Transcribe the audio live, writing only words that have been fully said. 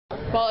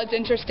Well, it's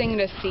interesting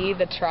to see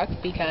the truck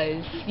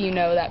because you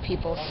know that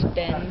people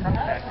spend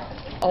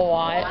a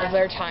lot of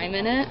their time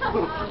in it,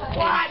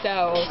 and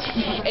so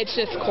it's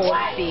just cool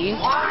to see.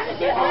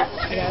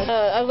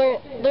 I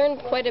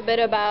learned quite a bit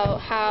about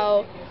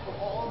how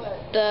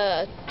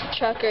the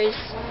truckers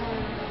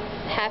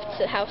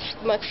how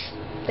much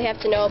they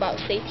have to know about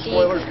safety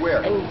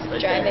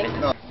and driving.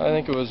 I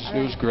think it was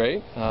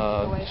great.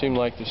 Seemed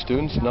like the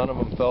students, none of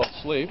them fell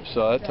asleep,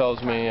 so that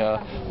tells me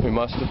we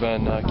must have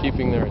been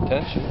keeping their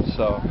attention.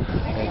 So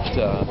it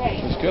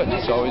was good.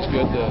 It's always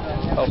good to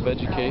help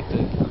educate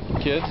the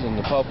kids and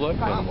the public,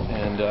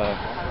 and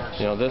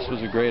you know, this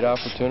was a great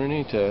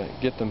opportunity to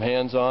get them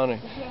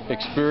hands-on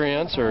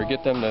experience, or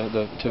get them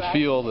to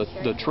feel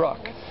the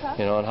truck,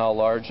 you know, and how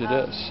large it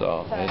is.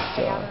 So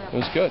it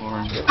was good.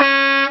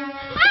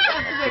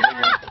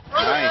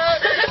 Nice.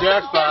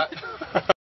 Jackpot.